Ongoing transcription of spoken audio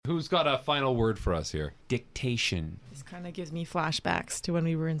Who's got a final word for us here? Dictation. This kind of gives me flashbacks to when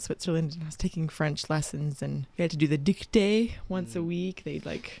we were in Switzerland and I was taking French lessons and we had to do the dictée once a week. They'd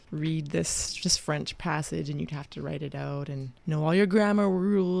like read this just French passage and you'd have to write it out and know all your grammar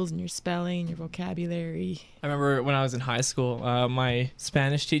rules and your spelling, your vocabulary. I remember when I was in high school, my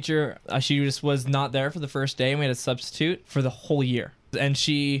Spanish teacher, she just was not there for the first day and we had a substitute for the whole year. And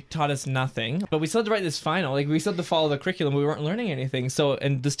she taught us nothing, but we still had to write this final. Like, we still had to follow the curriculum. We weren't learning anything. So,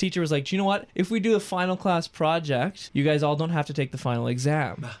 and this teacher was like, do you know what? If we do a final class project, you guys all don't have to take the final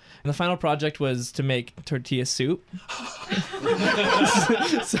exam. And the final project was to make tortilla soup.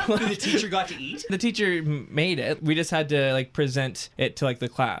 So the teacher got to eat? The teacher made it. We just had to like present it to like the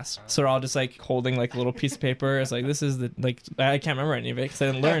class. So we're all just like holding like a little piece of paper. It's like, this is the, like, I can't remember any of it because I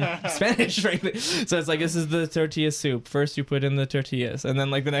didn't learn Spanish, frankly. So it's like, this is the tortilla soup. First you put in the tortillas. And then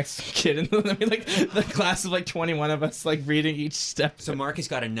like the next kid, and then we like the class of like 21 of us like reading each step. So Marcus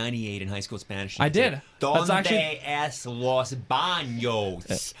got a 98 in high school Spanish. I did. Donde That's actually... es los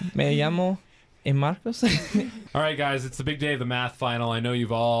baños? Me llamo Marcos. All right, guys, it's the big day of the math final. I know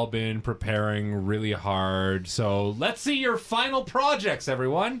you've all been preparing really hard. So let's see your final projects,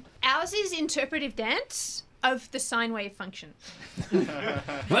 everyone. Ours is interpretive dance of the sine wave function.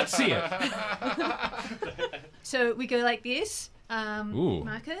 Let's see it. So we go like this. Ooh.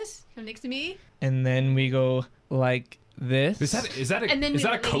 Marcus, come next to me. And then we go like this. Is that And then a we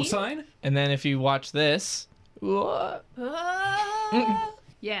lean. cosine? And then if you watch this...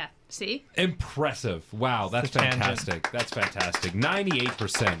 Yeah, see? Impressive. Wow, that's The tangent. fantastic. That's fantastic.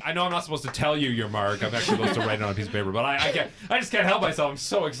 98%. I know I'm not supposed to tell you your mark. I'm actually supposed to write it on a piece of paper, but I just can't help myself. I'm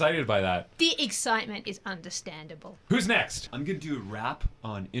so excited by that. The excitement is understandable. Who's next? I'm going to do a rap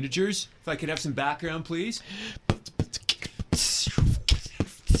on integers. If I could have some background, please.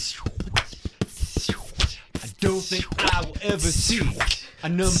 I don't think I will ever see a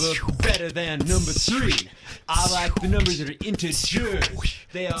number better than number 3. I like the numbers that are integers.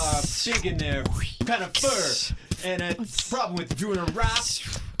 They are big and they're kind of fur. And a problem with doing a rap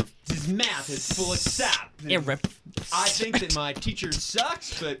is math is full of sap. I think that my teacher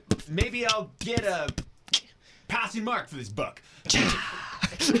sucks, but maybe I'll get a passing mark for this book.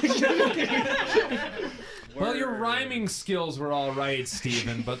 Well, your rhyming skills were all right,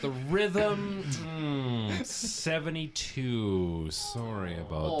 Stephen, but the rhythm, 72. Sorry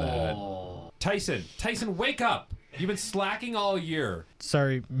about that. Tyson, wake up. You've been slacking all year.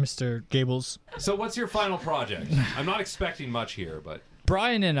 Sorry, Mr. Gables. So what's your final project? I'm not expecting much here, but...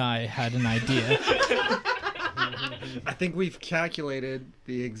 Brian and I had an idea. I think we've calculated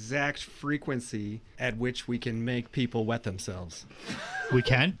the exact frequency at which we can make people wet themselves. We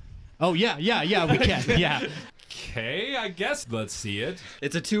can? Oh, yeah, we can, yeah. Okay, I guess let's see it.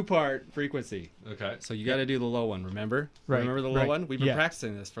 It's a 2-part frequency. Okay. So you got to do the low one, remember? Right, Remember the low right, one? We've been yeah.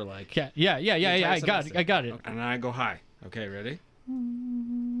 practicing this for like... Yeah, I got it. Okay, and I go high. Okay, ready?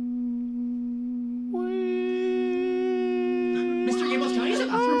 Mr. Gables, can I use the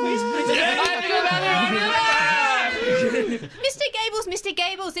bathroom, please? Mr.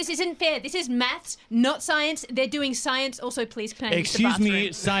 Gables, this isn't fair. This is maths, not science. They're doing science. Also, please, can I use the Excuse bathroom?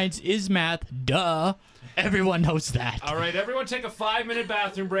 me, science is math. Duh. Everyone knows that. All right, everyone take a 5-minute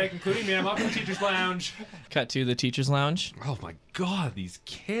bathroom break, including me. I'm up in the teacher's lounge. Cut to the teacher's lounge. Oh, my God, these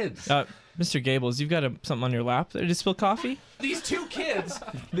kids. Mr. Gables, you've got something on your lap. Did you spill coffee? These two kids,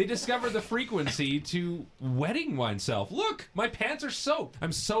 they discovered the frequency to wetting oneself. Look, my pants are soaked.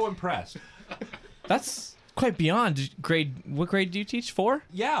 I'm so impressed. That's quite beyond grade. What grade do you teach? 4?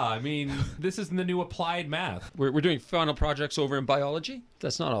 Yeah, I mean, this is the new applied math. We're doing final projects over in biology.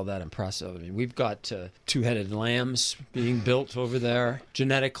 That's not all that impressive. I mean, we've got 2-headed lambs being built over there.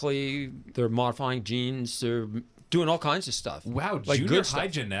 Genetically, they're modifying genes. They're doing all kinds of stuff. Wow, like junior good high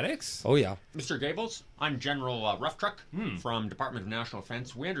stuff. genetics? Oh, yeah. Mr. Gables, I'm General Rough Truck from Department of National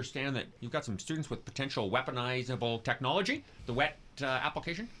Defense. We understand that you've got some students with potential weaponizable technology, the WET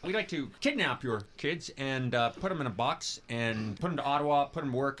application. We'd like to kidnap your kids and put them in a box and put them to Ottawa, put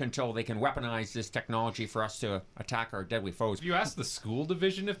them to work until they can weaponize this technology for us to attack our deadly foes. You asked the school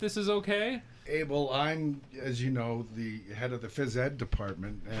division if this is okay? Abel, I'm, as you know, the head of the phys ed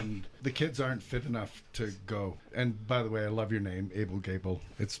department, and the kids aren't fit enough to go. And by the way, I love your name, Abel Gable.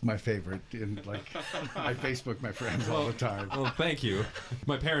 It's my favorite. And like, I Facebook my friends all the time. Well, thank you.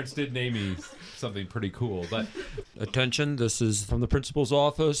 My parents did name me something pretty cool, but... Attention, this is from the principal's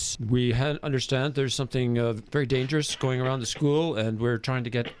office. We understand there's something very dangerous going around the school, and we're trying to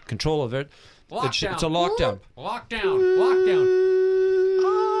get control of it. Lockdown. It's a lockdown. Lockdown.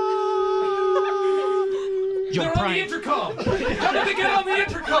 They're on the intercom! How did they get on the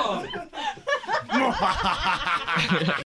intercom?